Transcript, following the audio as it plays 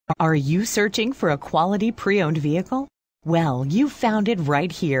Are you searching for a quality pre-owned vehicle? Well, you found it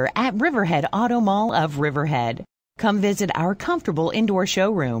right here at Riverhead Automall of Riverhead. Come visit our comfortable indoor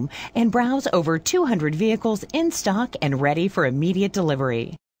showroom and browse over 200 vehicles in stock and ready for immediate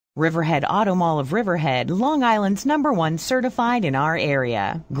delivery. Riverhead Automall of Riverhead, Long Island's #1 certified in our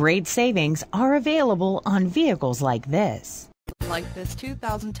area. Great savings are available on vehicles like this. Like this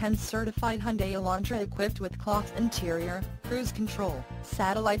 2010 certified Hyundai Elantra equipped with cloth interior, cruise control,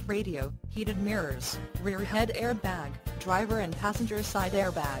 satellite radio, heated mirrors, rear head airbag, driver and passenger side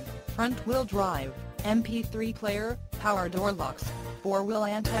airbag, front wheel drive, MP3 player, power door locks, 4-wheel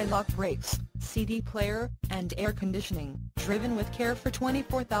anti-lock brakes, CD player, and air conditioning, driven with care for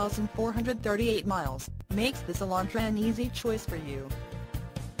 24,438 miles, makes this Elantra an easy choice for you.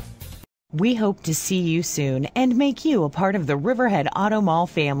 We hope to see you soon and make you a part of the Riverhead Automall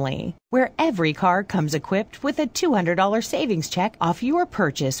family, where every car comes equipped with a $200 savings check off your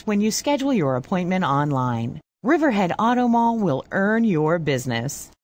purchase when you schedule your appointment online. Riverhead Automall will earn your business.